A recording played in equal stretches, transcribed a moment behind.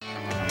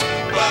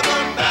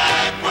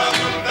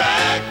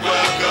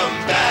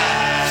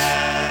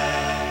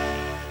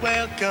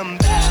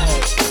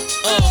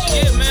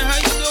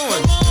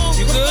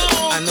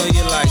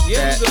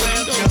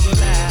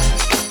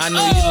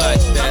know you like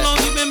that. How long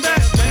you been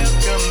back, man?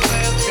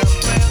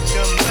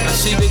 I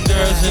see the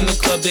girls in the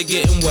club, they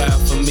getting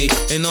wild for me.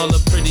 And all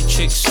the pretty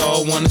chicks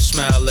all wanna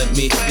smile at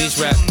me.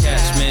 These rap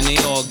cats, man, they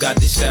all got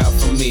this style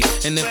for me.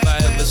 And if I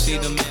ever see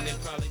them, man, they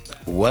probably...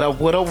 What up,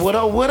 what up, what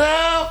up, what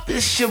up?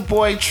 It's your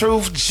boy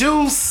Truth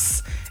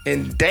Juice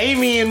and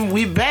Damien.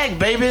 We back,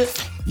 baby.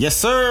 Yes,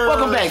 sir.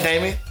 Welcome back,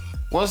 Damien.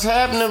 What's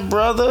happening,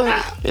 brother?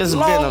 It's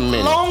been a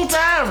minute. Long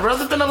time,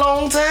 brother. It's been a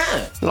long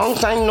time. Long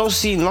time no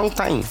see, long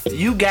time.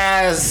 You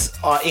guys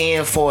are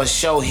in for a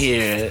show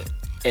here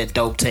at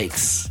Dope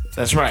Takes.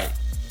 That's right.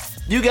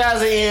 You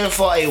guys are in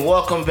for a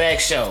welcome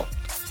back show.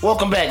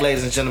 Welcome back,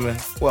 ladies and gentlemen.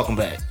 Welcome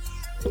back.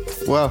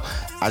 Well,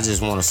 I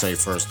just want to say,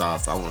 first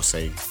off, I want to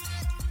say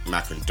my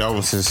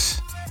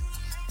condolences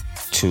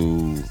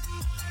to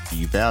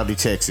Uvalde,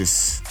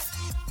 Texas,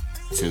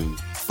 to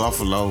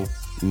Buffalo,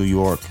 New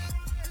York,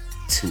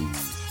 to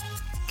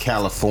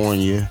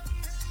California,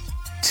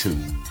 to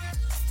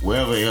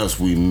wherever else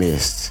we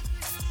missed,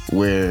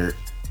 where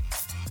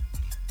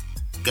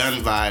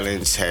gun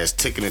violence has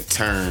taken a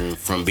turn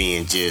from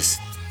being just,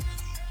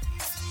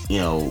 you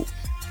know,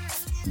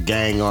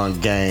 gang on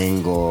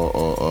gang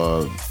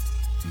or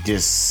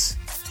just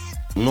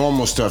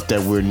normal stuff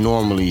that we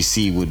normally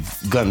see with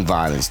gun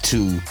violence,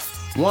 to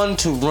run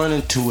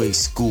into a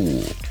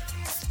school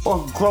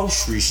or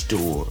grocery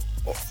store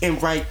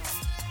and write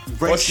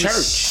racist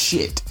church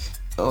shit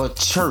or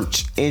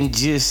church and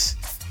just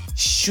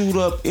shoot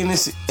up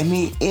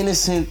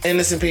innocent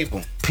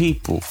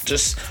people.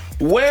 Just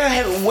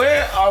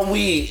where are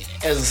we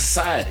as a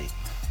society?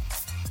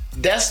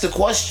 That's the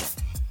question.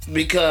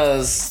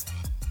 Because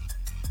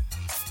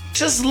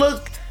just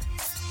look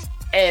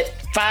at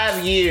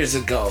 5 years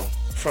ago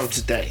from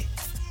today.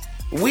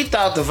 We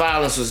thought the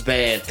violence was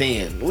bad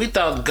then. We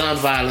thought gun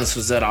violence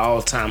was at an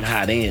all-time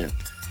high then.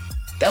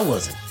 That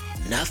wasn't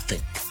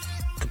nothing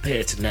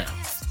compared to now.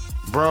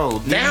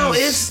 Bro, now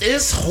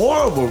it's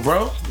horrible,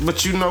 bro.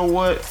 But you know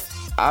what?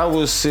 I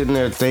was sitting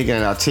there thinking,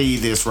 and I'll tell you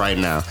this right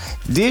now.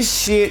 This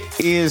shit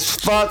is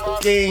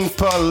fucking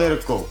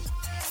political.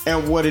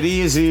 And what it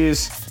is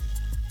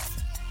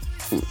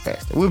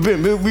we've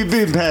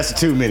been past the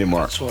 2 minute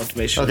mark. Just wanted to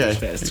make sure okay.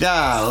 Past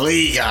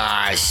Golly,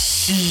 gosh,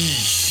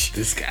 sheesh.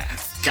 This guy.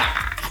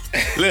 God.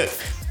 Look.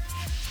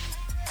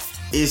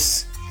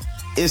 It's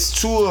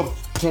to a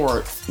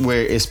point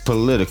where it's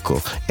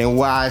political. And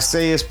why I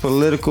say it's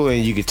political,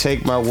 and you can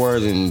take my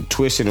words and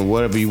twist it and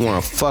whatever you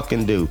want to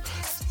fucking do.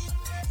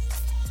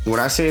 When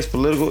I say it's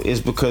political,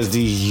 is because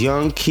these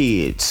young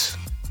kids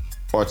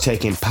are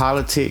taking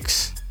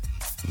politics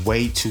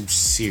way too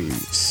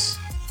serious.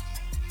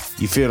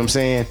 You feel what I'm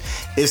saying?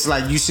 It's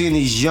like you seeing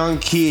these young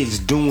kids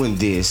doing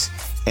this,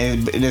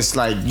 and it's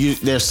like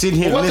they're sitting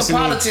here listening.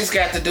 What the politics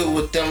got to do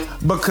with them?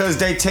 Because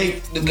they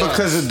take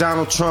because of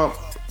Donald Trump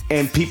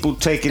and people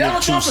taking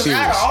it too serious. Donald Trump is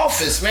out of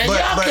office, man.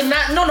 Y'all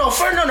cannot. No.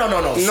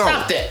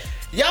 Stop that.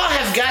 Y'all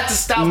have got to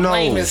stop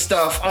blaming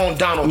stuff on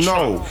Donald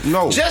Trump.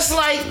 No. Just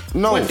like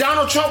when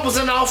Donald Trump was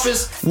in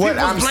office, people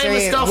was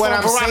blaming stuff on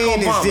Barack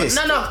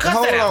Obama. No,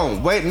 cut that out. Hold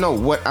on. Wait, no.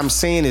 What I'm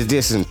saying is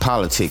this in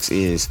politics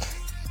is,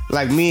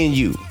 like me and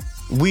you,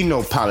 we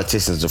know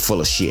politicians are full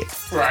of shit.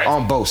 Right.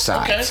 On both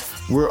sides.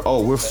 Okay.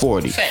 We're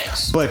 40.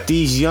 Thanks. But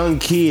these young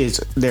kids,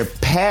 their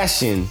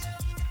passion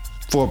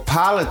for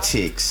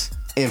politics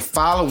and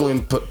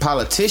following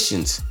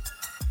politicians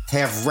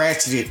have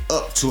ratcheted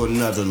up to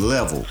another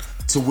level,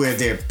 to where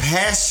their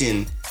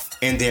passion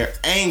and their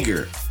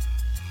anger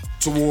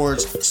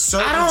towards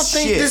certain shit. I don't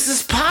think this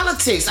is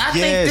politics. I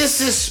think this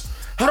is...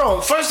 Hold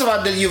on. First of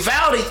all, the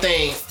Uvalde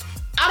thing,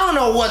 I don't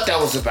know what that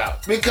was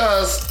about,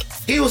 because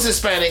he was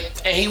Hispanic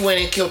and he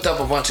went and killed up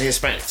a bunch of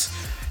Hispanics.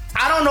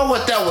 I don't know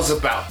what that was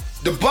about.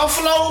 The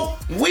Buffalo,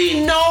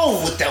 we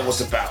know what that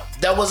was about.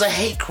 That was a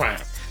hate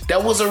crime.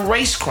 That was a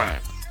race crime.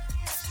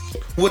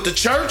 With the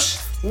church,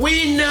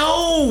 we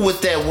know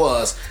what that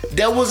was.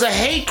 That was a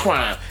hate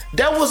crime.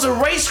 That was a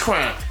race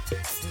crime.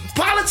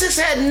 Politics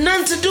had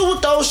nothing to do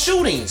with those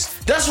shootings.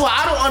 That's why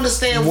I don't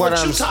understand what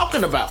you're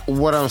talking about.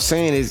 What I'm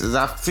saying is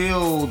I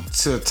feel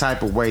to a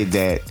type of way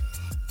that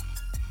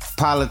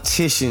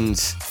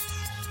politicians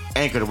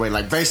anchor the way.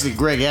 Like basically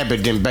Greg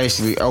Abbott then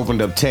basically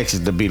opened up Texas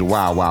to be the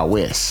Wild Wild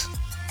West.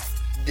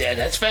 Yeah,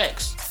 that's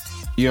facts.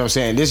 You know what I'm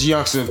saying? This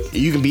youngster,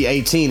 you can be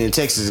 18 in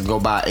Texas and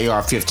go buy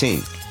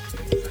AR-15.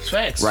 That's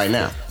facts. Right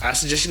now. I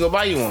suggest you go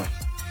buy you one.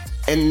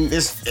 And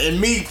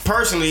me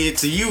personally,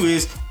 to you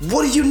is,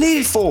 what do you need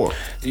it for?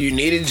 You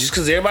need it just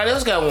because everybody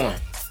else got one.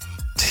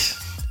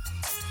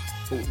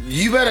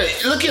 You better,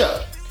 look here.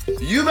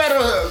 You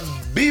better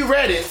be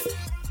ready.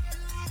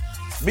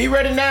 Be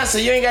ready now so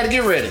you ain't got to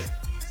get ready.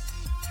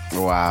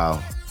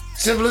 Wow.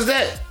 Simple as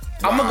that.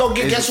 Wow. I'm going to go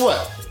get, guess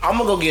what? I'm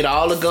going to go get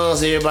all the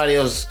guns everybody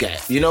else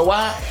got. You know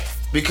why?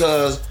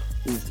 Because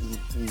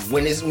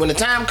when the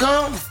time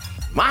comes,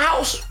 my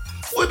house,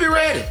 we'll be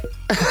ready.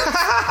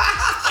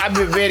 I've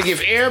been ready to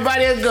give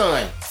everybody a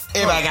gun.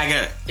 Everybody got a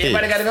gun.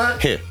 Everybody got a gun?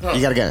 Here.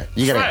 You got a gun.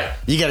 You got a gun.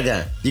 You got a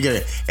gun. You got a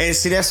gun. And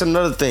see, that's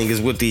another thing is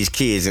with these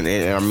kids. And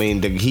I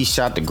mean, he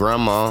shot the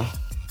grandma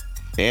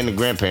and the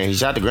grandparent. He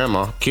shot the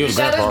grandma, killed He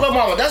the shot his grandpa.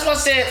 grandmama. That's what I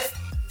said.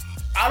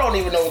 I don't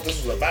even know what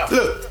this was about.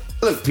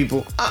 Look,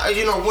 people.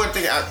 You know one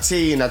thing I tell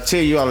you, and I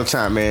tell you all the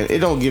time, man. It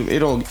don't.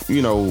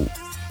 You know,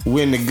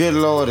 when the good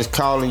Lord is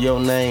calling your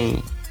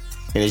name,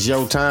 and it's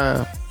your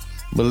time.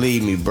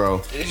 Believe me,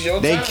 bro. It's your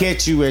they time.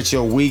 catch you at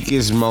your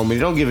weakest moment.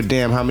 They don't give a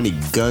damn how many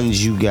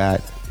guns you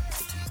got,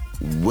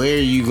 where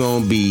you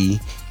gonna be.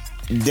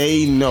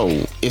 They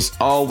know it's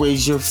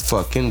always your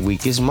fucking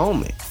weakest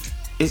moment.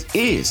 It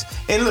is.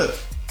 And look,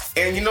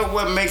 and you know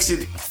what makes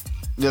it?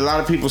 A lot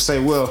of people say,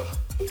 well,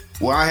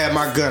 I had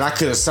my gun. I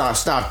could have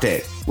stopped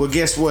that. Well,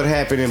 guess what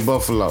happened in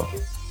Buffalo?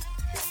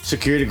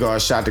 Security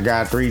guard shot the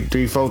guy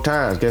 4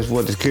 times. Guess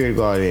what? The security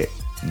guard did?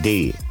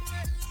 Dead.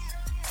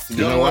 You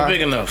know why? wasn't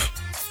big enough.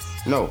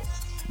 No,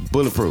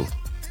 bulletproof.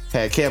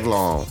 Had Kevlar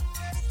on.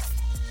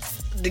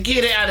 The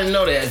kid, I didn't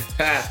know that.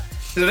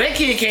 So that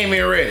kid came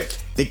in ready.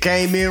 They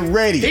came in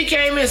ready. He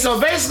came in, so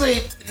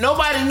basically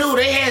nobody knew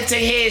they had to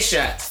take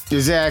headshots.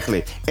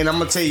 Exactly. And I'm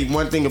gonna tell you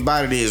one thing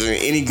about it is in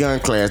any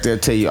gun class, they'll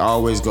tell you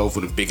always go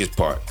for the biggest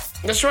part.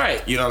 That's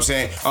right. You know what I'm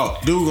saying? Oh,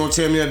 dude gonna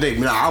tell me that day,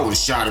 man, I would have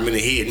shot him in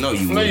the head. No,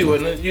 you wouldn't. No, you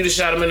wouldn't. You just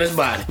shot him in his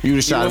body. You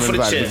just shot him in the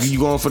body. Chest. You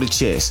going for the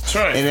chest. That's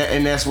right.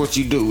 And that's what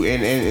you do.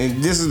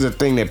 And this is the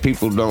thing that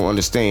people don't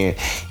understand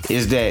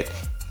is that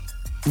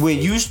when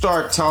you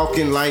start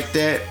talking like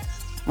that,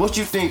 what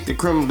you think the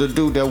criminal, the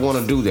dude that want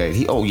to do that?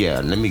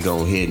 Let me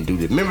go ahead and do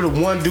this. Remember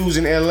the one dudes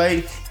in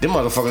LA? Them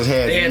motherfuckers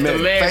had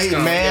the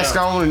mask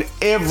on and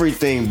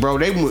everything, bro.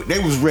 They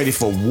was ready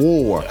for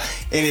war,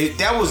 and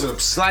that was a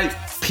slight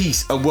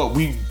piece of what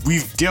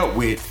we've dealt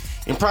with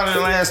in probably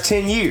the last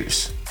 10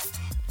 years.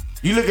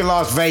 You look at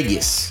Las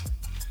Vegas,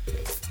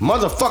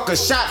 motherfucker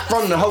shot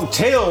from the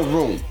hotel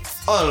room,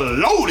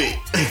 unloaded,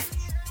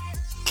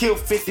 killed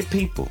 50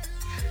 people.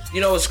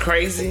 You know what's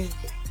crazy?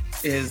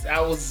 Is I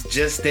was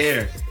just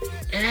there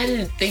and I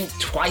didn't think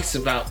twice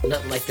about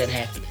nothing like that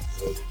happening.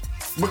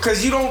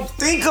 Because you don't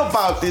think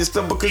about this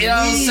stuff because you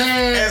know we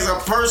as a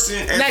person,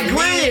 as now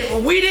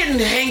granted, we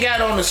didn't hang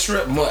out on the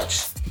strip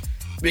much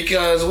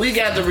because we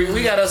got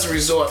us a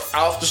resort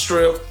off the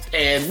strip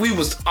and we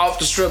was off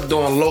the strip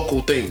doing local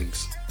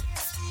things.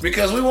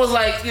 Because we was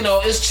like, you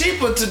know, it's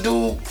cheaper to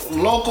do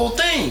local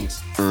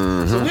things.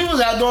 Mm-hmm. So we was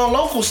out doing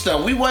local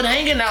stuff. We wasn't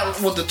hanging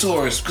out with the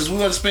tourists because we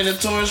wasn't spending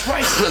tourist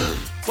prices.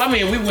 Well, I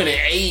mean, we went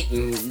and ate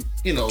and,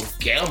 you know,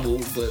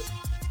 gambled, but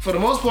for the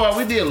most part,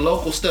 we did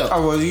local stuff.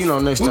 Oh, well, you know,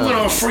 next time. We went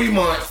on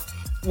Fremont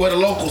where the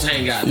locals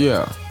hang out.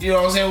 Yeah. You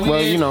know what I'm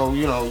saying? You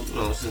know,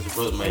 since the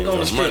brother made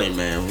money,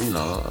 man, you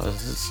know,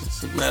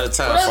 it's a matter of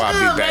time before I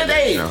be back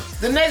there, you know.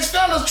 The next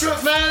fella's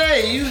trip, man,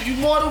 hey, you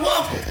more than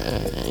welcome.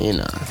 You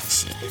know.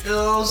 You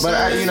know what I'm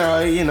saying?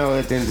 But, you know,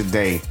 at the end of the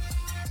day,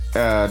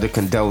 the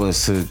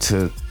condolence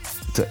to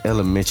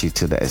elementary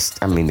to that.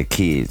 I mean, the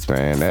kids,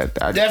 man.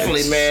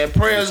 Definitely, man.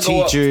 Prayers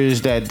go up.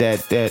 Teachers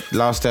that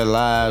lost their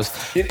lives.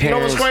 You know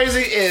what's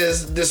crazy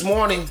is this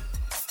morning,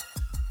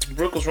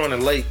 Brooke was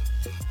running late.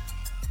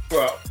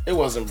 Well, it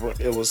wasn't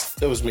Brooke. It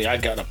was me. I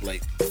got up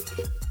late,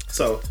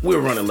 so we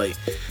were running late,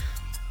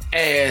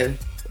 and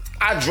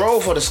I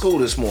drove her to school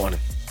this morning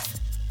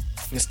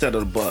instead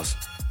of the bus.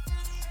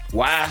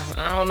 Why?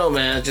 I don't know,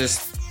 man. I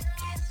just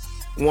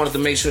wanted to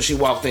make sure she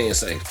walked in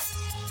safe.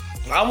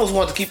 I almost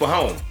wanted to keep her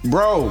home.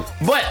 Bro.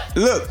 But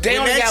look, they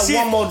only got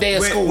one more day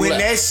of school when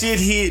left. that shit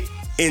hit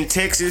in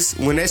Texas,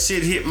 when that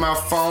shit hit my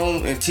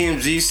phone and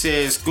TMZ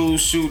said school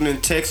shooting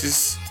in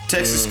Texas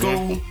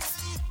school,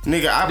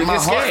 nigga, my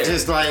heart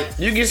just like...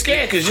 You get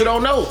scared because you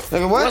don't know.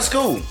 Nigga, what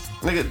school?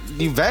 Nigga,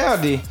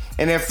 Uvalde.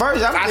 And at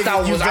first, I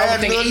thought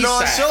Uvalde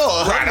North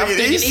Shore. Right, I'm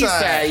thinking east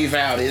side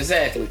Uvalde,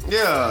 exactly.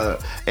 Yeah.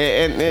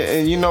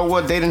 And you know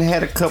what? They done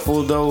had a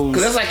couple of those...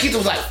 Because that's like, Keith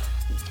was like,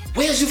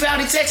 where's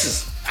Uvalde,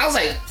 Texas? I was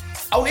like...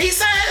 On the east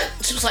side?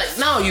 She was like,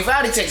 no,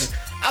 Uvalde, Texas.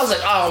 I was like,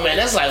 oh man,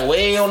 that's like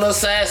way on the other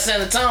side of San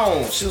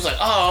Antonio. She was like,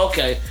 oh,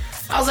 okay.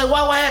 I was like,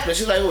 why, what happened?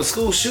 She was like, it was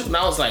school shooting.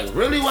 I was like,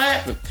 really, what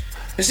happened?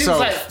 And she was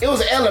like, it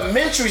was an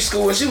elementary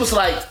school, and she was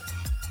like,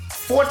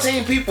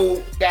 14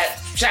 people got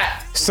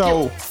shot.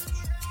 So,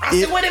 I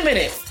said, wait a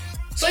minute.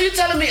 So you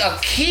telling me a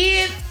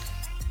kid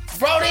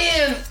brought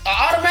in an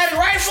automatic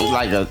rifle?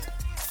 Like a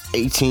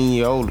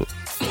 18-year-old.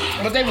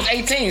 But they was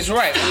 18s,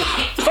 right.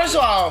 First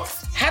of all,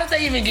 how did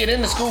they even get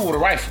into school with a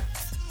rifle?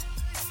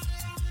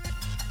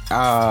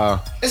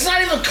 It's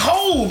not even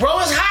cold, bro.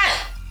 It's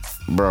hot.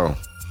 Bro.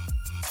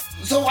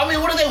 So, I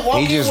mean, what are they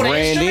walking? He just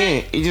ran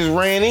in. He just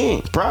ran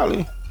in,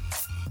 probably.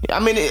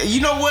 I mean,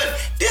 you know what?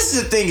 This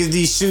is the thing is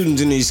these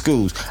shootings in these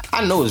schools.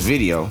 I know it's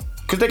video.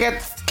 Because they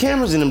got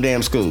cameras in them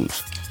damn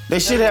schools. They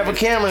should have a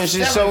camera and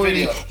shit show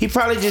it. He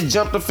probably just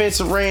jumped the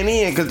fence and ran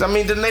in. Because, I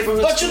mean, the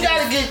neighborhood... But you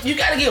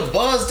gotta get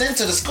buzzed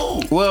into the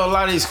school. Well, a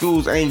lot of these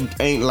schools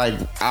ain't like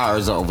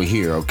ours over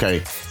here,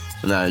 okay?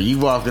 Now, you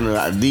walk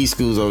into these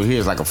schools over here,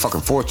 it's like a fucking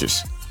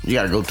fortress. You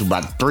gotta go through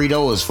about 3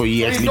 doors before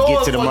you actually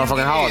get to the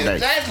motherfucking holiday.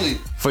 Exactly.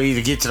 For you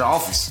to get to the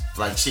office.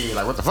 Like, shit,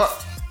 like, what the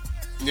fuck?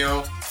 You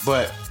know?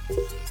 But,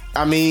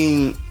 I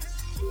mean,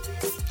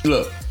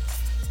 look.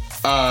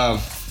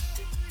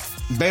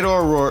 Beto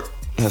O'Rourke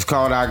has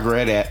called out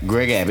Greg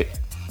Abbott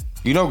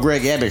You know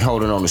Greg Abbott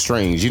holding on the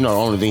strings. You know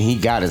the only thing he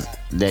got is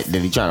that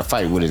he trying to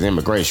fight with is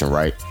immigration,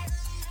 right?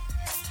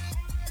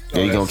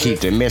 That he gonna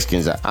keep the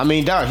Mexicans out. I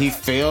mean, dog, he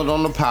failed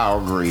on the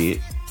power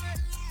grid.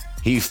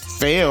 He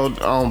failed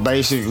on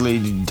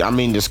basically, I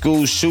mean, the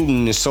school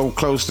shooting is so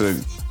close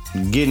to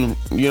getting,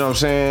 you know what I'm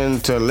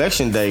saying, to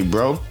election day,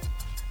 bro.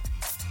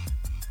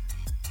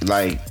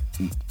 Like,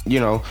 you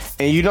know,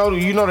 and you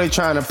know they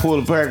trying to pull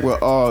the back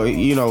with,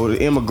 you know,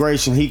 the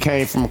immigration. He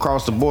came from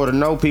across the border.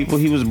 No, people,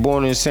 he was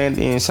born in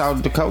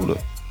South Dakota.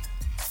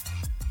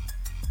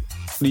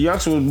 The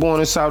youngster was born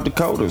in South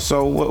Dakota.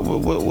 So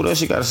what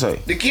else you got to say?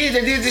 The kid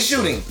that did the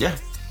shooting. Yeah.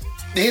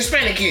 The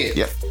Hispanic kid.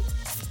 Yeah.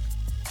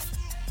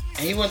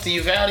 And he went to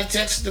Uvalde,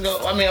 Texas to go.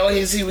 I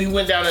mean, he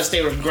went down there and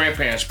stayed with his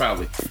grandparents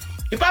probably.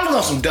 He probably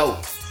was on some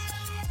dope.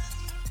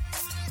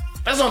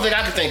 That's the only thing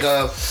I can think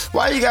of.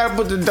 Why you gotta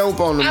put the dope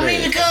on the man? I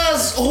mean,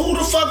 because who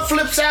the fuck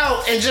flips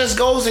out and just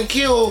goes and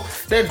kill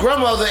their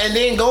grandmother and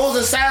then goes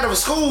inside of a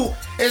school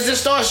and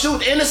just starts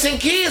shooting innocent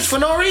kids for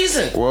no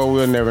reason? Well,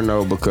 we'll never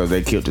know because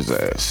they killed his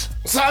ass.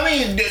 So, I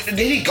mean, did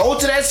he go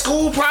to that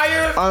school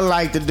prior?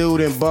 Unlike the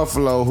dude in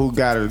Buffalo who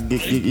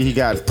he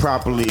got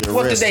properly arrested.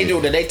 What did they do?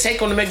 Did they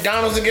take him to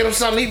McDonald's and get him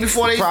something to eat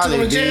before they took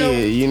him to jail?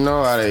 Did. You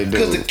know how they do.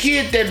 Because the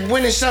kid that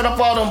went and shut up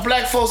all them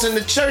black folks in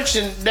the church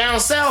and down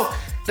south,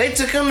 they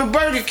took him to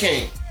Burger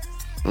King.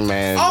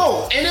 Man.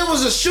 Oh, and it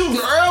was a shooting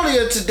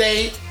earlier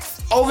today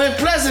over in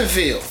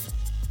Pleasantville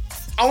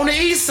on the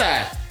east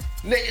side.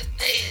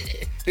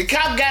 The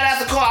cop got out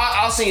the car.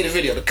 I'll send you the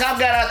video. The cop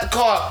got out the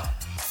car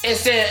and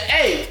said,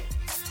 "Hey,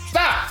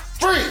 stop,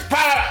 free,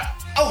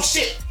 oh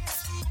shit."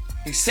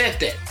 He said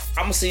that.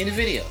 I'm gonna see the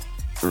video.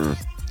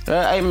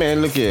 Hey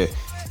man, look here.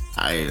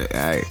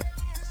 I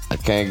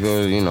can't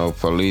go. You know,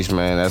 police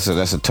man. That's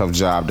a tough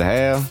job to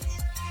have.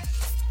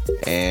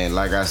 And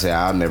like I said,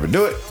 I'll never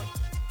do it.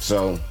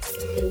 So,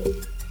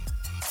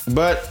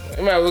 but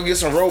we'll get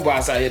some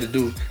robots out here to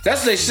do.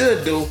 That's what they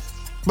should do.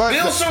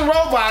 Build some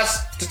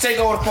robots to take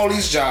over the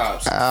police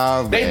jobs.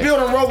 They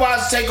building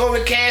robots to take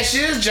over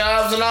cashiers'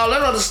 jobs and all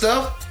that other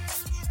stuff.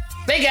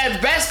 They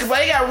got basketball.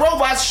 They got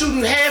robots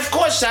shooting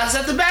half-court shots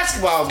at the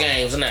basketball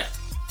games and that.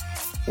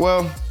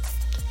 Well,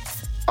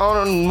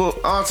 on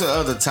to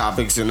other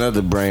topics and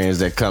other brands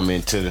that come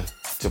into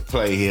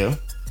play here.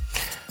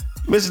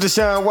 Mr.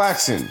 Deshaun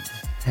Watson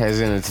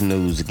has entered the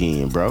news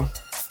again, bro.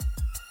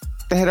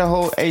 They had a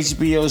whole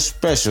HBO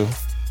special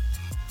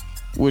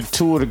with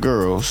two of the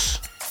girls.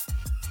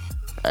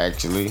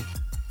 Actually,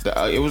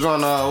 it was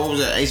on what was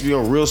that?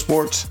 HBO Real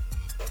Sports,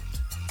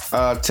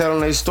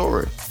 telling their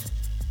story.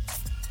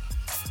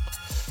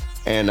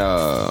 And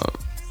I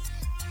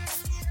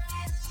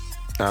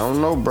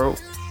don't know, bro.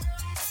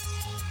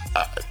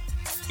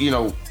 You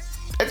know,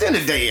 at the end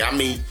of the day, I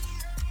mean,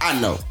 I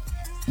know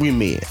we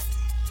men.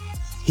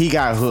 He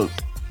got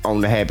hooked on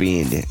the happy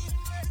ending.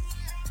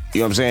 You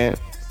know what I'm saying?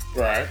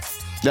 Right.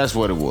 That's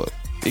what it was.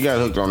 He got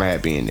hooked on the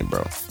happy ending,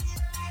 bro.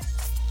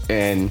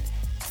 And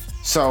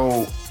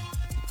so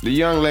the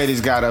young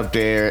ladies got up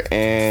there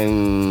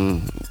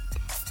and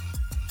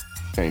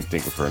can't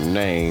think of her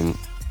name.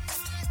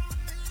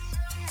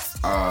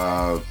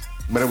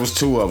 But it was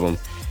two of them.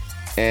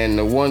 And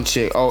the one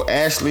chick,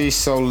 Ashley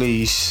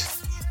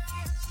Solis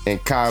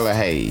and Kyla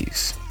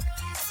Hayes.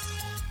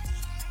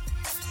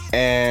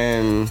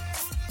 And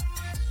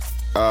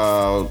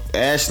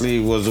Ashley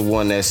was the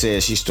one that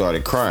said she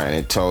started crying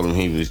and told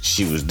him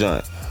she was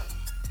done.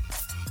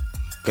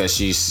 Cause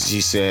she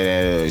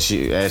said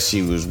as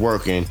she was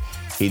working,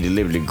 he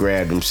deliberately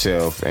grabbed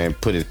himself and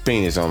put his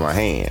penis on my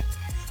hand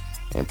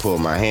and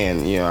pulled my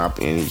hand, you know,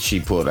 and she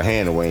pulled her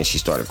hand away and she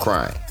started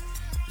crying.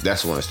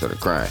 That's when I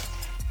started crying.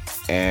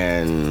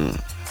 And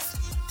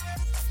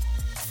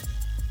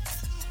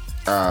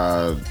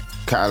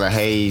Kyla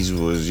Hayes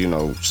was, you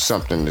know,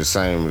 something the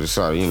same as,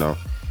 you know,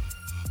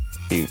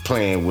 he was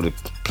playing with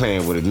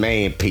a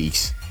man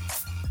piece.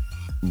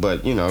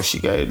 But, you know, she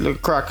got little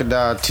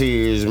crocodile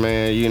tears,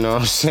 man. You know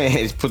what I'm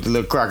saying? Put the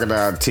little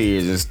crocodile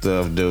tears and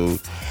stuff,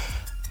 dude.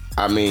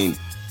 I mean,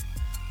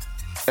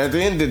 at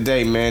the end of the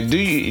day, man, do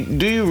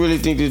you really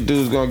think this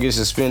dude's gonna get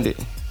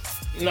suspended?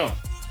 No.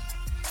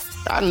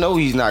 I know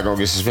he's not gonna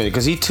get suspended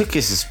because he took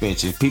his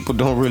suspension. People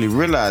don't really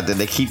realize that.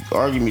 They keep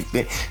arguing.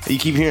 You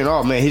keep hearing,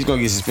 "Oh man, he's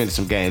gonna get suspended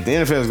some games. The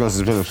NFL is gonna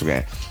suspend him some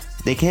games."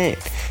 They can't.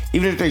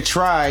 Even if they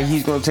try,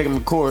 he's gonna take him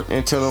to court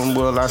and tell them,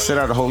 "Well, I set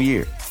out a whole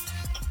year."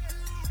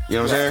 You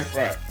know what I'm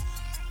saying? Right.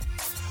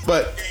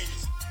 But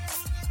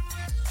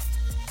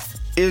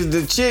is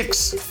the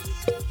chicks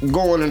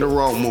going in the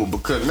wrong move?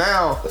 Because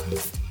now,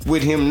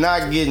 with him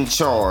not getting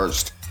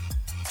charged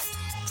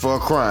for a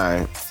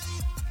crime,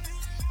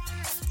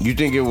 you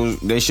think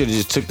they should have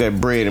just took that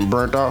bread and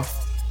burnt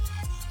off?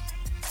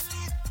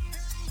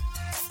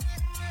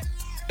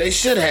 They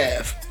should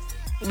have.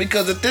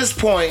 Because at this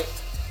point,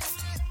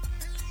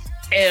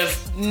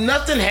 if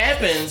nothing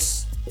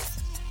happens,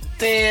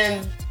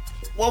 then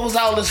what was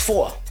all this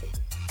for?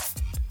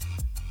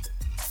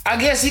 I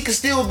guess he could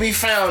still be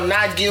found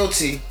not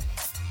guilty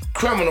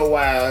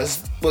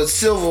criminal-wise, but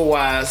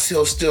civil-wise,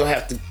 he'll still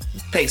have to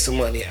pay some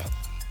money out.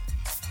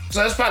 So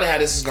that's probably how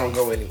this is gonna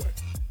go anyway.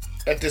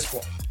 At this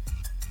point,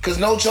 because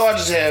no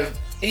charges have.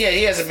 He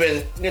hasn't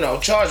been,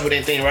 charged with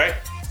anything, right?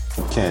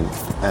 Can't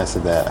answer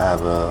that. I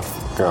have a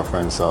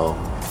girlfriend, so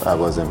that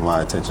wasn't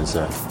my intention,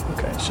 sir.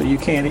 Okay, so you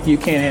can't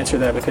answer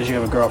that because you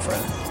have a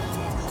girlfriend.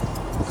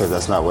 Because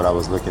that's not what I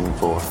was looking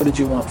for. What did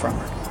you want from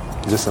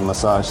her? Just a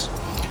massage.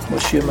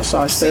 Was she a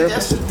massage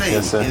therapist? That's the thing,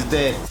 Yes, sir. is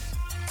that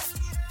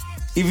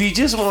if you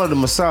just wanted a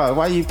massage,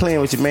 why are you playing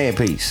with your man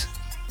piece?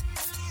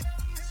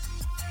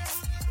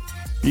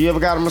 You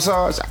ever got a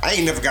massage? I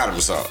ain't never got a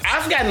massage.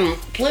 I've gotten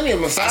plenty of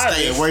massages. I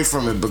stay away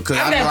from it because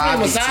I've I know gotten I'd plenty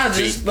be of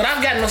massages, TP'd. but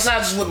I've gotten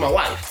massages with my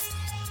wife.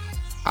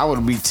 I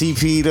would be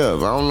TP'd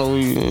up. I don't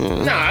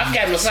know. No, I've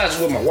gotten massages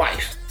with my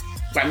wife.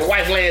 Like my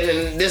wife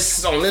laying on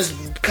this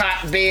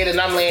cot bed and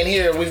I'm laying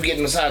here and we're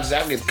getting massages.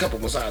 I get a couple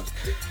massages.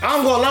 I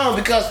don't go along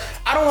because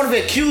I don't want to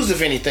be accused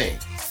of anything.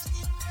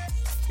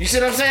 You see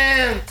what I'm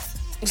saying?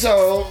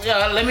 So,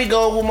 let me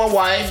go with my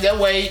wife. That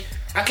way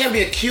I can't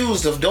be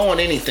accused of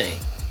doing anything.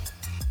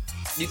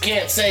 You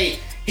can't say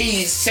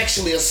he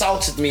sexually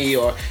assaulted me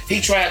or he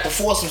tried to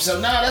force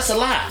himself. No, that's a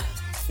lie.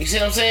 You see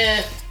what I'm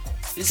saying?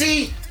 You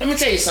see, let me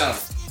tell you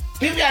something.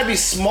 People gotta be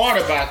smart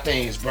about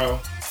things, bro.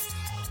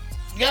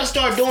 You gotta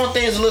start doing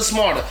things a little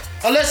smarter.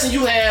 Unless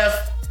you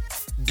have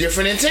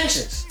different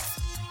intentions.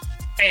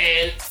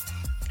 And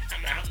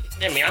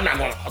I'm not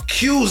gonna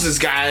accuse this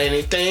guy of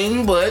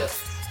anything, but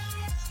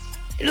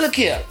look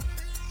here.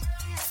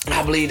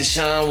 I believe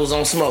Deshaun was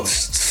on some other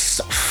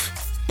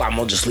stuff. I'm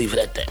gonna just leave it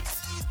at that.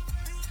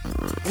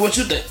 What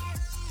you think?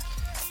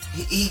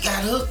 He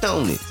got hooked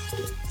on it.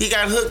 He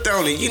got hooked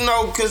on it.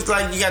 Because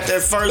like you got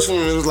that first one,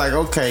 it was like,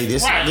 okay,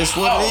 this what it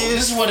is.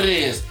 This is what it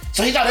is.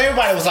 So he thought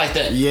everybody was like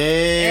that.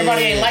 Yeah.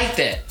 Everybody ain't like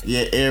that.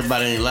 Yeah,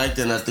 everybody ain't like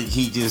that. And I think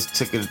he just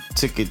took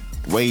it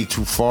way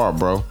too far,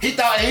 bro. He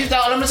thought.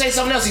 Let me say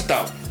something else. He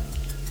thought,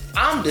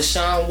 I'm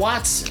Deshaun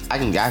Watson. I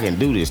can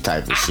do this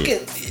type of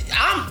shit.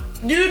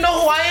 You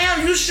know who I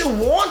am? You should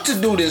want to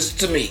do this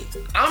to me.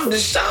 I'm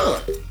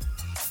Deshaun.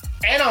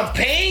 And I'm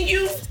paying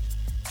you?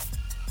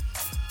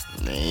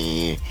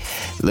 Man,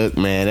 look,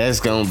 man, that's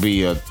gonna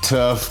be a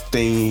tough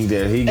thing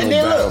that he gonna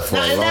battle for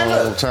a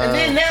long time. And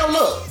then now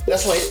look,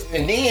 that's what.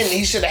 And then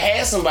he should have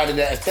had somebody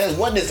that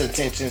wasn't his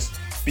intentions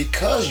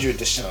because you're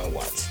Deshaun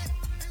Watson.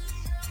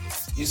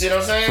 You see what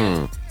I'm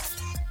saying?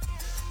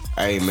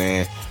 Hey,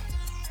 man,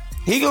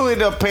 he gonna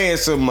end up paying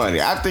some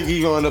money. I think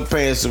he gonna end up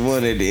paying some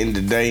money at the end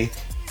of the day.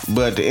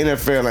 But the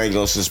NFL ain't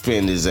gonna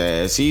suspend his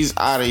ass. He's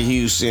out of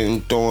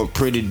Houston, throwing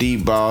pretty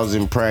deep balls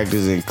in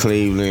practice in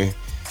Cleveland.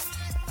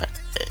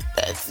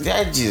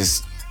 That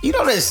just,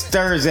 that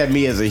stirs at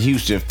me as a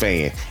Houston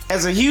fan.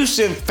 As a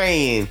Houston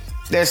fan,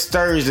 that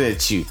stirs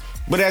at you.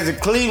 But as a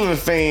Cleveland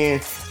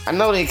fan, I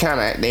know they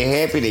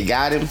happy they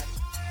got him.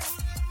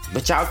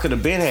 But y'all could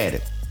have been had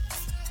him.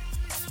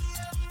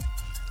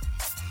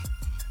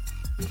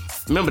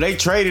 Remember, they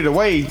traded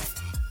away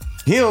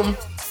him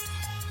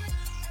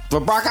for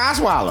Brock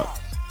Osweiler.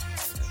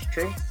 That's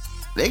true.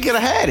 They could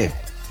have had him.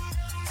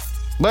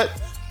 But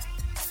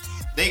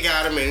they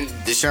got him, and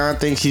Deshaun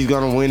thinks he's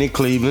going to win in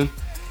Cleveland.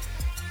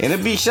 And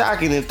it'd be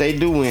shocking if they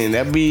do win.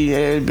 That'd be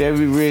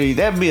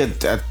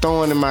a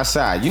thorn in my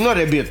side. You know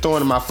that'd be a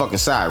thorn in my fucking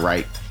side,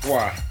 right?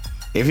 Why?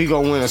 If he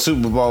gonna win a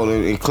Super Bowl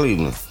in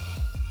Cleveland.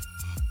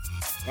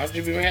 Why'd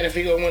you be mad if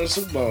he gonna win the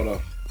Super Bowl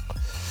though?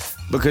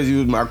 Because he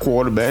was my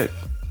quarterback.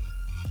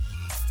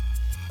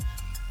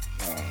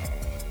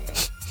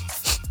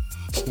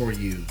 For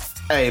you.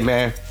 Hey,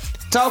 man.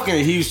 Talking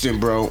to Houston,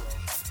 bro.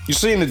 You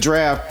seen the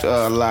draft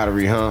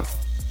lottery, huh?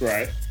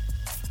 Right.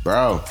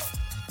 Bro.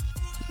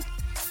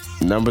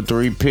 Number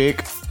 3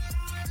 pick.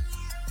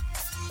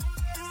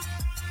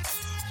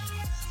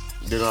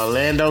 Then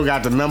Orlando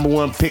got the number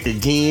 1 pick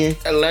again.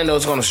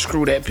 Orlando's gonna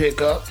screw that pick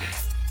up.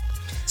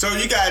 So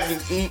you got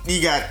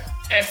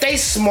if they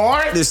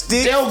smart, the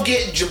stick? They'll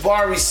get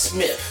Jabari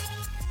Smith.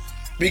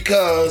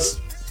 Because,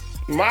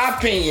 in my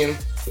opinion,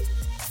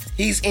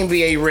 he's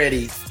NBA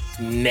ready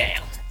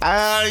now.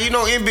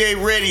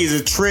 NBA ready is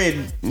a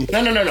trend.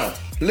 No.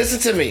 Listen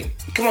to me.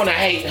 Come on now.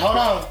 Hey, hold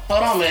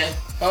on, man.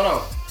 Hold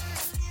on.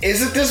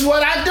 Isn't this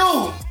what I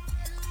do?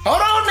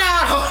 Hold on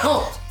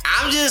now.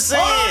 I'm just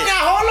saying.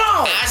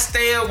 Hold on. I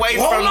stay away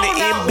from the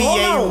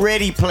NBA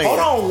ready players.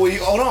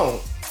 Hold on.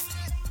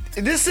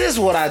 This is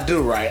what I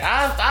do, right?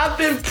 I've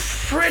been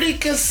pretty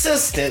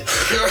consistent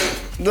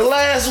the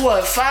last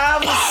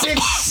 5 or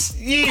 6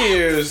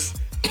 years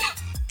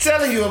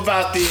telling you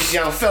about these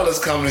young fellas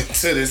coming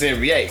into this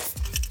NBA.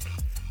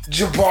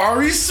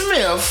 Jabari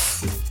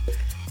Smith,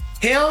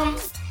 him,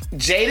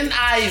 Jaden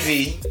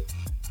Ivey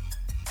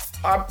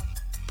are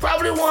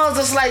probably ones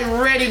that's like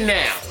ready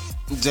now.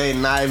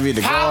 Jaden Ivey,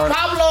 the guard.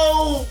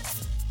 Pablo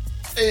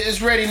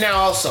is ready now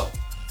also.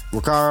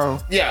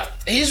 Ricardo? Yeah,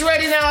 he's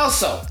ready now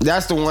also.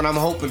 That's the one I'm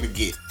hoping to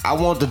get. I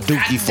want the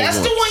Dookie for That's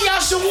one. the one y'all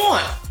should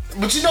want.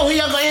 But you know who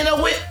y'all gonna end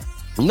up with?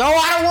 No,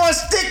 I don't want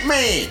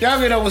Stickman. Y'all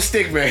gonna end up with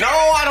Stickman. No,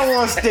 I don't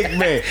want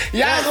Stickman.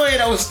 Y'all gonna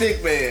end up with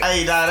Stickman.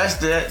 Hey, nah,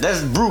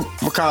 that's Brute. I'm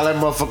gonna call that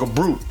motherfucker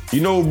Brute.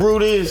 You know who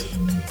Brute is?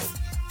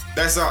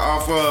 That's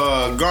off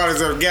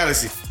Guardians of the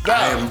Galaxy.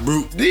 I am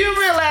brute. Do you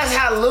realize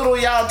how little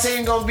y'all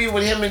team gonna be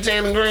with him and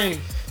Jalen Green?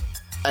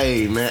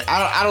 Hey man,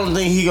 I don't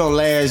think he gonna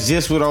last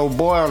just with old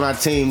boy on our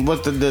team.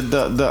 What the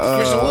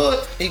Christian Wood?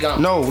 He gone.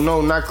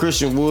 No, not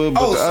Christian Wood,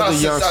 but the other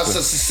youngster.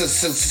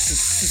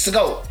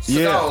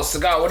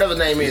 Segal, whatever his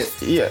name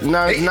is. Yeah,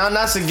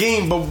 not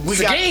Seguin, but we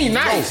got Seguin,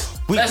 nice.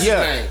 That's his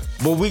name.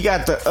 But we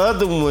got the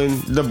other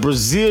one, the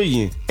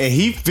Brazilian, and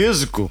he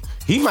physical.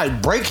 He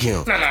might break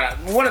him.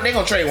 No. They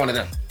gonna trade one of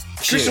them.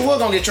 Christian Wood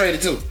gonna get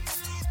traded too.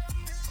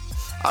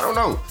 I don't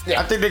know.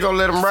 Yeah. I think they're gonna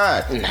let him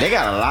ride. Nah. They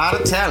got a lot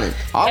of talent.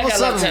 All of a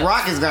sudden,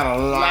 Rockets got a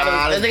lot of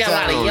talent. They got a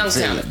lot of young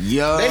talent.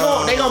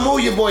 They gonna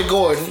move your boy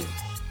Gordon.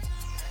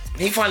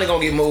 He finally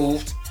gonna get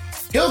moved.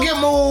 He'll get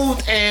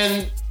moved,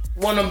 and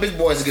one of them big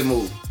boys will get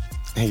moved.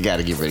 He got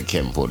to get rid of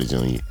Kevin Porter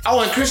Jr.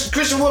 Oh, and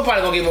Christian Wood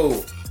probably gonna get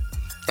moved.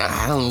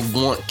 I don't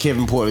want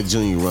Kevin Porter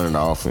Jr. running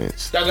the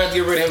offense. Y'all gotta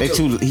get rid of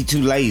him He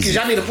too lazy. Cause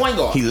y'all need a point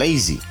guard. He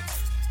lazy.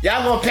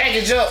 Y'all gonna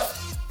package up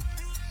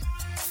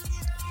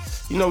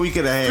You know, we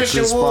could have had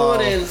Christian Chris Wood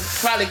Paul. and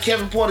probably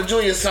Kevin Porter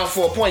Jr. something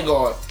for a point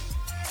guard.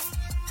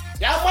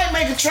 Y'all might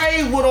make a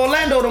trade with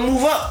Orlando to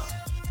move up.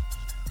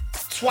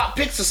 Swap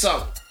picks or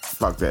something.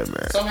 Fuck that,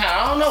 man.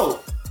 Somehow, I don't know.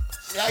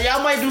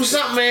 Y'all might do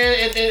something,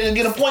 man, and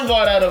get a point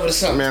guard out of it or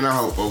something. Man, I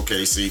hope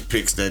OKC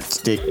picks that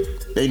stick.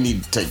 They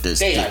need to take that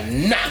stick. They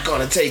are not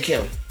gonna take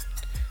him.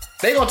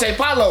 They gonna take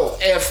Paolo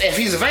if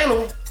he's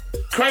available.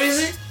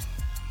 Crazy?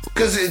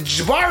 Cause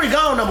Jabari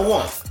gone, number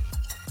one.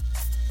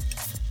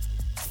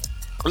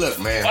 Look,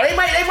 man. Or they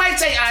might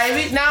take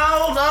Ivy. No,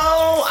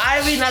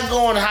 Ivy not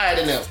going higher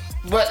than them.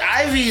 But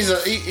Ivy's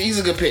he's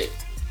a good pick.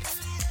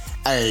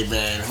 Hey,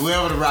 man,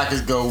 whoever the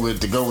Rockets go with,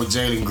 to go with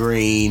Jalen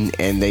Green,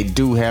 and they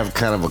do have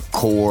kind of a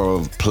core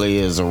of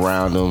players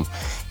around them.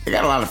 They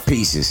got a lot of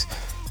pieces.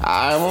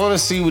 I want to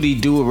see what he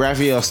do with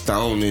Raphael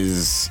Stone.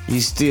 He's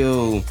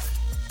still,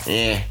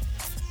 I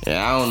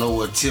don't know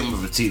what Tim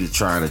Fertitta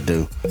trying to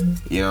do.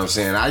 You know what I'm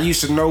saying? I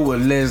used to know what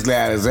Leslie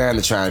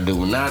Alexander trying to do,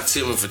 but now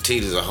Tim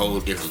Fertitta's a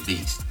whole different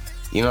beast.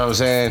 You know what I'm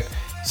saying?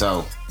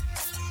 So,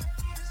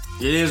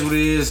 it is what it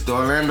is. The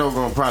Orlando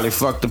gonna probably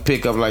fuck the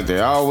pick up like they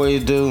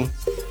always do.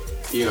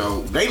 You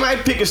know, they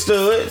might pick a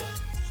stud.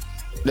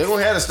 They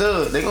gonna have a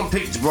stud. They gonna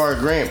pick Jabari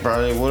Grant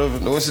probably.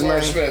 What's his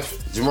name?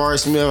 Smith. Jamari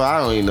Smith. I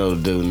don't even know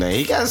the dude's name.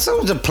 He got so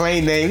much a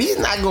plain name. He's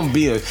not gonna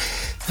be a.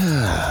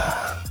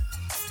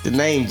 The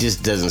name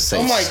just doesn't say.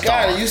 Oh my star.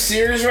 God, are you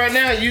serious right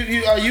now?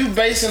 You are you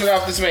basing it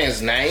off this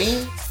man's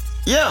name?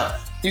 Yeah.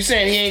 You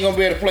saying he ain't gonna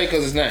be able to play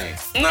because his name?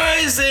 No, I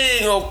ain't saying he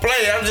ain't gonna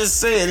play. I'm just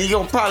saying he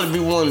gonna probably be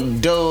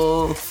one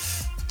Doug,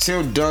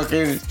 Tim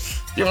Duncan.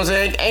 You know what I'm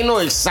saying? Ain't no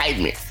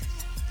excitement.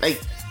 Like,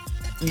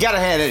 you gotta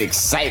have that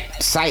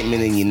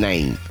excitement in your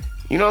name.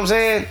 You know what I'm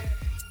saying?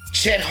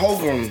 Chet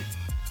Holmgren.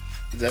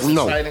 Is that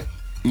exciting?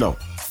 No.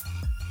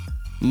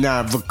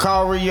 Nah,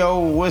 Vicario,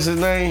 what's his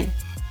name?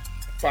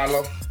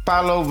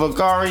 Paolo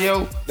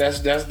Vicario. That's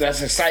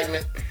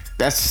excitement.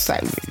 That's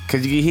excitement.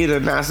 Cause you can hear the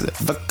announcer,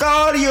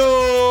 Vicario.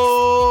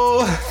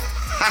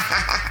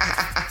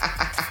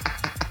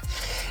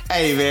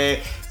 Hey man,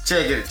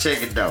 check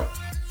it though.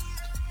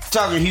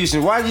 Talking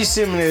Houston, why'd you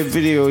send me that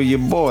video of your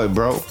boy,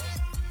 bro?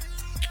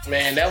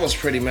 Man, that was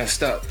pretty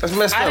messed up. That's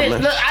messed up,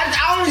 man. Look,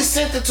 I only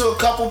sent it to a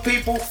couple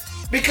people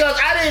because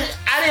I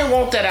didn't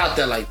want that out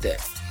there like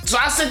that. So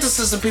I sent it to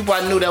some people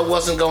I knew that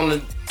wasn't going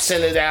to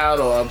send it out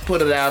or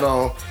put it out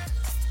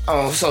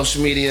on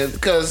social media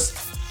because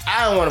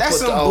I don't want to put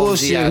the OG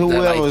bullshit. out there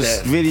Whoever's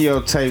like that.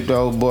 videotaped the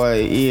old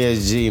boy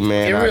ESG,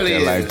 man, It out really there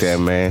is. like that,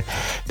 man.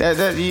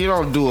 That you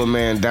don't do a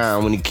man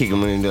down when you kick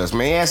him in the dust,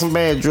 man. He had some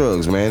bad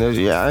drugs, man. I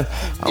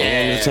don't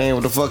understand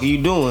what the fuck are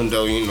you doing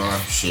though, you know,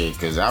 shit.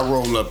 Cause I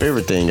roll up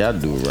everything I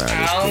do around this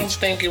I don't bitch.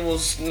 think it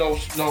was no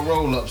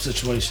roll up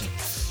situation.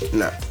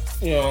 Nah.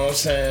 You know what I'm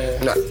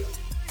saying? Nah.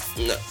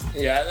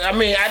 Yeah, I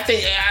mean, I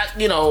think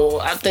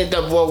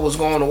that boy was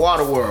going to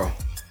Waterworld.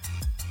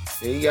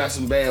 He got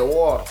some bad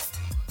water.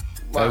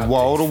 Like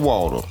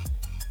water.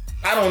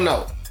 I don't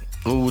know.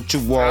 With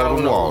your I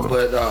don't know, water.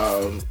 but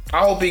I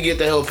hope he get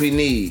the help he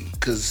need,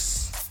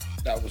 cause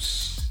that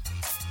was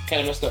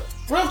kind of messed up.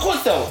 Real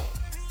quick though,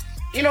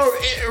 you know,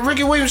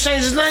 Ricky Williams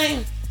changed his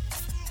name.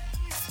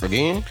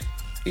 Again?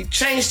 He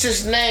changed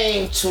his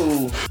name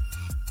to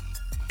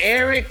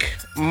Eric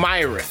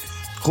Myron.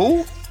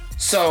 Who?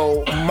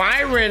 So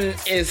Myron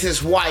is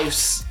his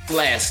wife's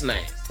last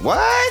name,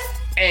 What?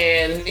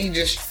 and he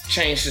just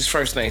changed his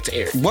first name to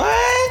Eric.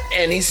 What?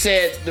 And he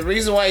said the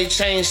reason why he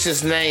changed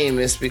his name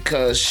is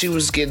because she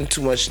was getting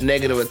too much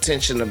negative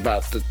attention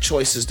about the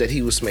choices that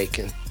he was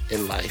making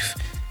in life.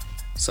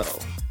 So,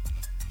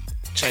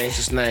 changed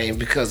his name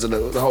because of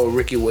the whole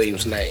Ricky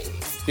Williams name.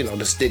 You know,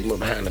 the stigma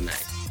behind the name.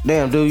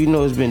 Damn, dude, you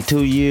know it's been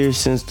 2 years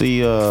since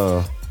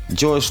the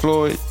George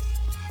Floyd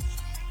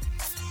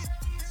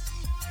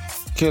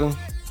killing.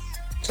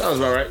 Sounds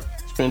about right.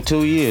 It's been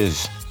 2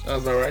 years.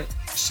 Sounds about right.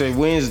 Say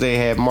Wednesday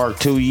had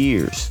marked 2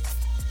 years.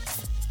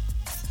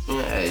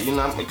 Yeah, you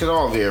know, because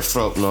all here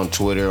floating on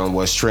Twitter on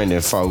what's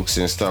trending, folks,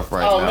 and stuff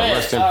right now. Man,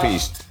 Rest in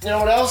peace. You know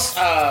what else?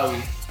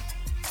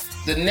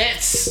 the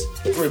Nets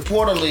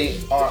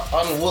reportedly are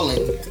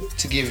unwilling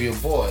to give your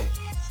boy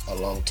a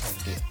long-term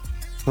deal.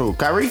 Who,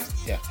 Kyrie?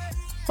 Yeah.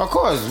 Of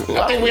course.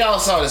 I think we all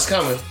saw this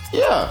coming.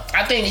 Yeah.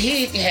 I think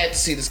he had to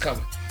see this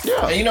coming.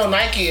 Yeah. And you know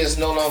Nike is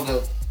no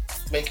longer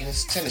making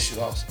his tennis shoe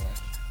also, right?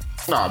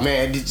 Nah,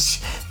 man,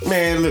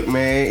 look,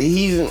 man,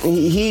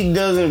 he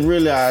doesn't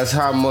realize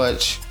how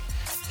much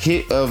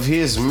of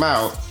his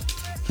mouth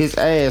his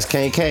ass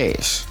can't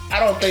cash. I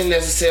don't think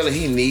necessarily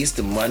he needs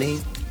the money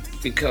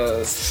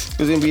because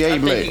NBA I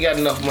think he got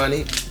enough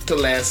money to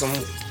last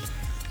him.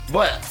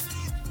 But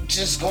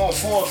just going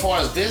forward for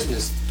his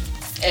business,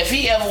 if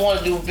he ever want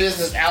to do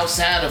business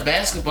outside of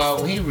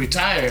basketball when he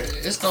retired,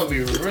 it's gonna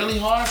be really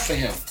hard for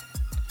him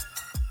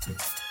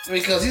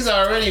because he's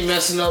already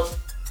messing up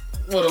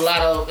with a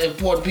lot of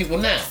important people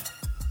now.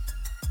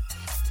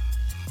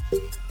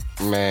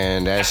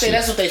 Man, I think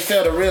that's what they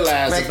fail to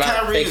realize about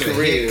their Kyrie's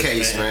careers, a head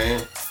case,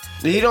 man.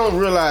 He don't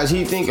realize,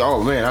 he think,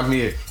 oh man, I'm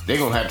here. They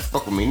gonna have to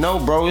fuck with me. No,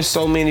 bro, it's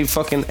so many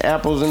fucking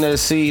apples in that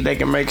seed they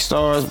can make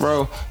stars,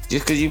 bro.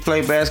 Just cause you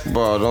play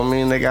basketball don't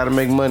mean they gotta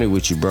make money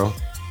with you, bro.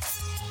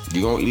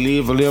 You gonna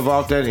live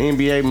off that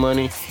NBA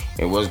money,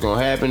 and what's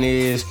gonna happen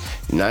is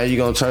now you're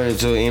gonna turn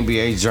into an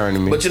NBA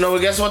journeyman. But you know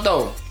what? Guess what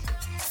though?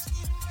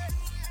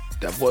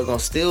 That boy gonna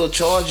still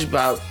charge you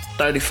about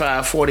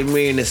 35, 40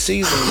 million a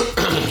season.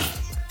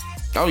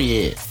 Oh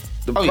yeah.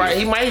 Yeah.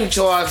 He might even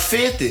charge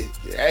 50.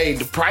 Hey,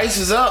 the price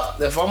is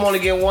up. If I'm only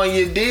getting 1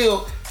 year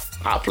deal,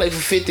 I'll play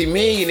for 50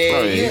 million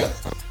every year.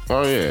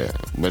 Oh yeah.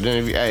 But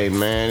then if you, hey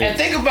man. And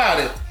think about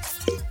it.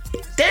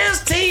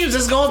 There's teams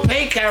that's gonna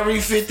pay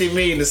Kyrie 50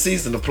 million a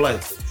season to play.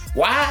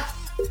 Why?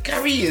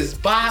 Kyrie is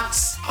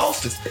box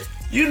office.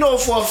 You know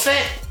for a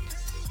fact,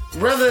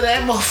 whether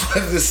that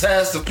motherfucker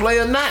decides to play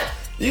or not,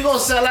 you gonna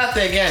sell out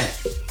that game.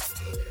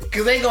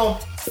 Cause they gonna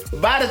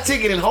buy the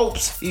ticket in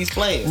hopes he's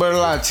playing. But a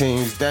lot of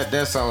teams,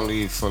 that's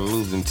only for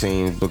losing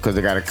teams because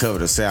they gotta cover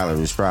the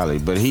salaries probably.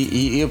 But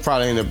he'll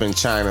probably end up in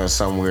China or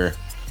somewhere.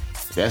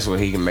 That's where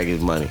he can make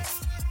his money.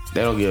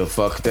 They don't give a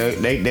fuck.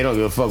 They don't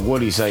give a fuck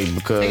what he say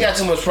because he got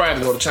too much pride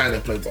to go to China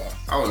and play ball.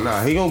 Oh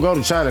nah, he gonna go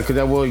to China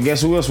because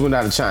guess who else went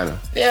out of China?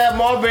 Yeah,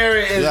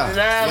 Marbury is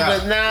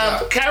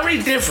but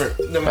Kyrie different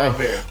than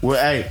Marbury.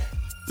 Hey,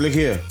 look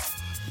here.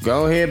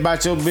 Go ahead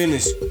about your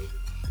business.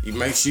 You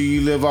make sure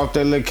you live off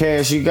that little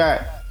cash you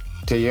got.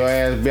 Till your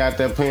ass be out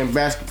there playing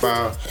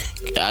basketball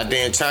out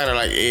there in China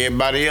like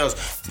everybody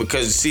else.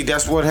 Because see,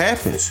 that's what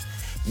happens.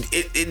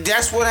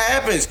 That's what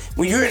happens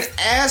when you're an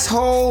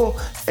asshole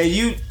and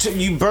you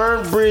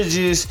burn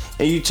bridges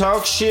and you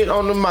talk shit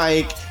on the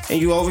mic and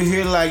you over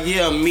here like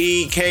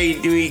KD,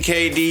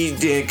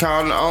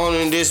 calling the owner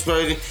and this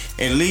person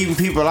and leaving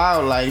people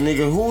out like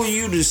nigga, who are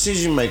you,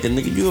 decision maker,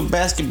 nigga? You a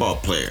basketball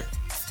player.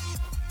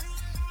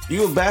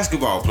 You a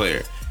basketball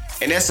player,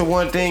 and that's the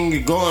one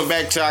thing. Going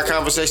back to our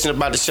conversation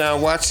about Deshaun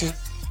Watson,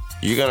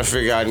 you're gonna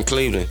figure out in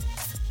Cleveland,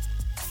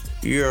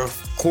 you're a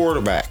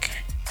quarterback.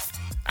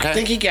 I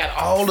think he got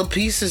all the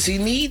pieces he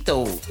need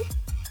though.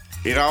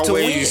 It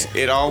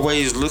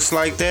always looks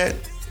like that.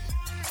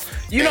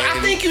 You know, I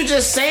think you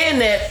just saying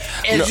that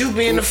as you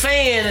being a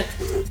fan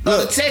of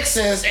the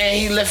Texans and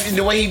he left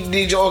the way he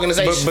did your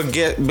organization.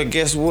 But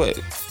guess what?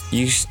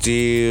 You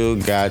still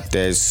got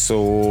that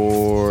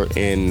sore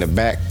in the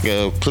back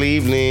of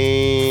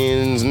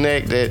Cleveland's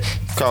neck that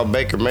called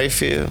Baker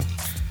Mayfield.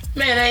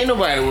 Man, ain't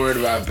nobody worried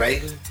about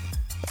Baker.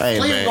 Hey,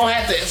 Cleveland gonna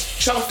have to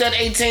chunk that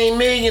 18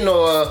 million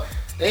or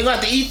they gonna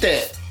have to eat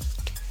that.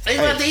 They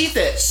gonna have to eat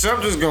that.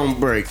 Something's gonna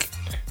break.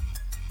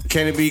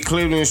 Can it be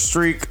Cleveland's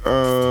streak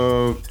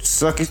of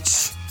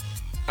suckage?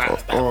 I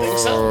think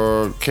so.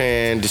 Or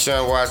can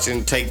Deshaun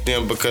Watson take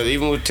them? Because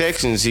even with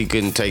Texans, he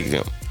couldn't take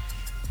them.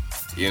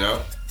 You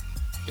know?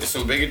 There's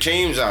some bigger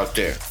teams out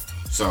there.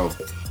 So,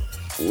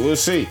 we'll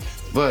see.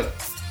 But,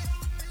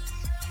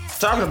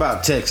 talking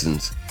about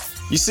Texans,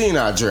 you seen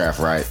our draft,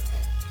 right?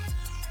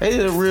 They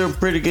did a real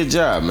pretty good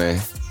job,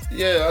 man.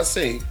 Yeah, I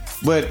see.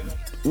 But,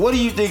 what do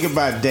you think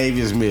about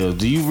Davis Mills?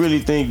 Do you really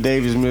think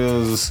Davis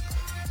Mills...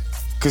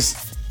 Because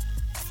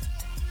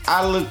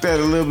I looked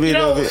at a little bit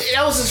of it.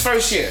 That was his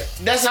first year.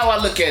 That's how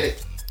I look at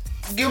it.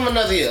 Give him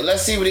another year.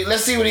 Let's see what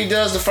he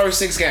does the first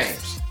 6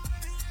 games.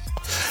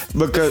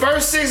 Because the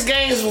first 6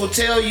 games will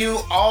tell you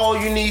all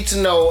you need to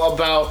know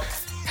about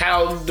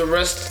how the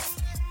rest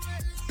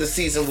of the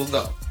season will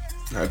go.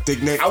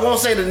 Thick Neck. I won't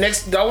say the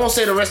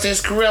rest of his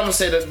career. I'm gonna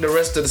say the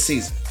rest of the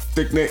season.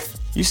 Thick Neck.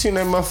 You seen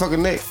that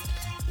motherfucking neck?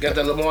 Got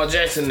that Lamar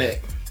Jackson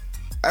neck.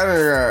 That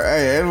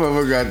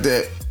motherfucker got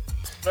that.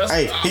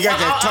 Hey, he got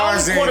that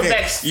Tarzan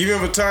neck. You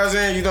remember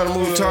Tarzan? You know the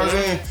movie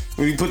Tarzan?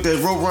 When you put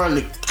that rope around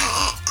the...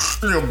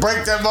 You'll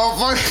break that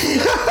motherfucker.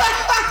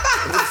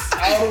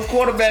 All them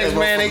quarterbacks,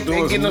 man, they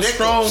getting a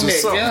strong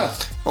neck. Yeah.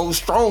 Oh,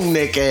 strong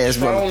neck ass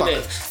motherfucker.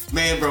 Neck.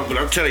 Man, bro, but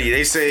I'm telling you,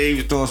 they say he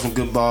was throwing some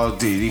good balls.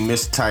 Dude, he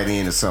missed a tight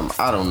end or something.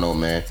 I don't know,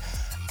 man.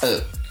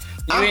 You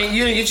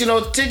didn't get no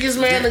tickets,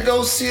 man, to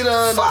go see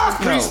the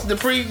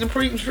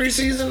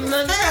preseason or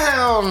nothing?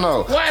 Hell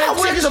no. Why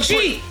the tickets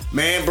cheap?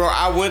 Man, bro,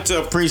 I went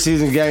to a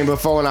preseason game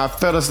before and I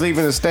fell asleep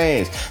in the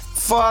stands.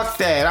 Fuck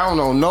that. I don't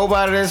know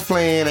nobody that's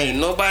playing. Ain't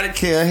nobody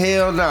care.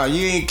 Hell no.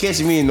 You ain't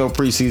catching me in no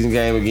preseason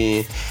game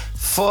again.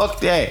 Fuck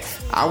that.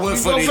 I went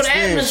for the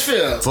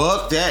atmosphere.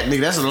 Fuck that,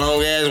 nigga. That's a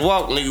long ass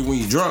walk, nigga, when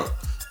you drunk.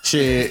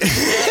 Shit.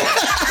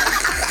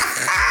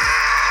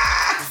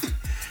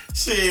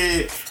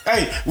 Shit.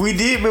 Hey, we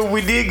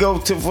did go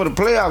for the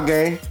playoff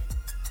game.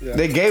 Yeah.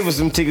 They gave us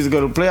some tickets to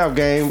go to the playoff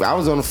game. I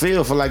was on the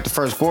field for like the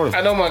first quarter.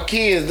 I know my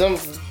kids,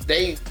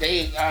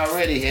 they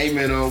already, hey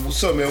man,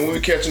 what's up, man? When we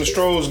catching the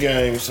Stros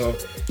game, so.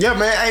 Yeah,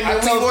 man. Hey,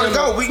 man, we want to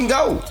go. We can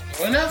go.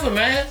 Whenever,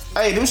 man.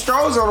 Hey, them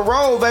Stros on the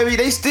road, baby.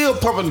 They still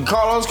pumping.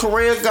 Carlos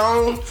Correa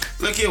gone.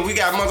 Look here, we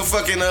got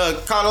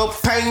motherfucking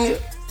Carlos Pena.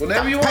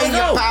 Whenever you want to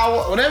go.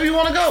 Power. Whenever you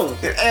want to go.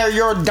 Air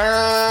your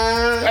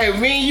dime. Hey,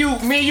 me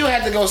and you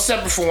have to go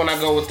separate for when I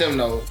go with them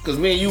though, because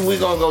me and you we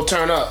gonna go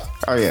turn up.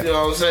 Oh yeah. You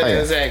know what I'm saying?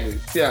 Exactly.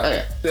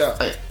 Yeah.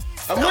 Yeah.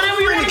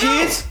 Whenever you want to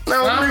kids.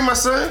 No, bring my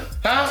son.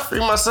 Huh?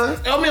 Bring my son.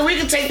 I mean, we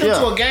can take them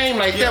to a game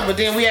like that, but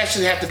then we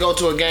actually have to go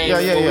to a game. Yeah.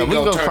 We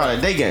can go probably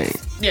a day game.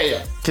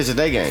 Yeah. Catch a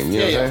day game. You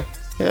know what I'm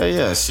saying?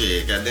 Yeah.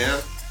 Shit, goddamn.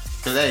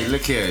 Cause hey,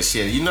 look here,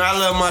 shit. You know I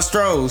love my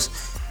Stros.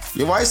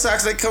 Your White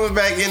Sox, they coming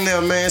back in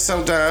there, man,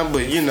 sometime.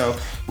 But, you know,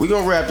 we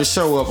gonna wrap the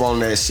show up on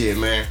that shit,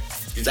 man.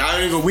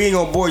 We ain't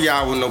gonna bore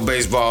y'all with no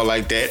baseball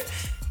like that.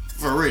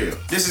 For real.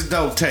 This is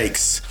Dope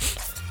Takes.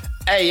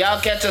 Hey, y'all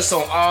catch us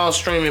on all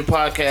streaming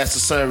podcast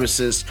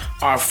services.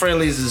 Our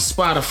friendlies is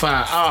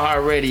Spotify,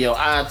 iHeartRadio,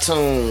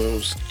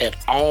 iTunes, and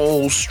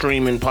all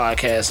streaming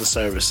podcast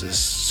services.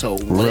 So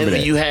whatever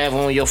you have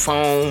on your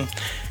phone,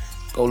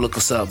 go look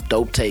us up.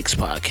 Dope Takes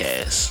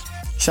Podcast.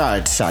 Shout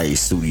out to Shai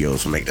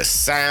Studios for making us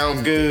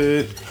sound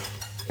good.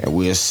 And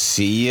we'll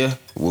see you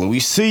when we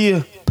see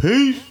you.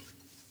 Peace.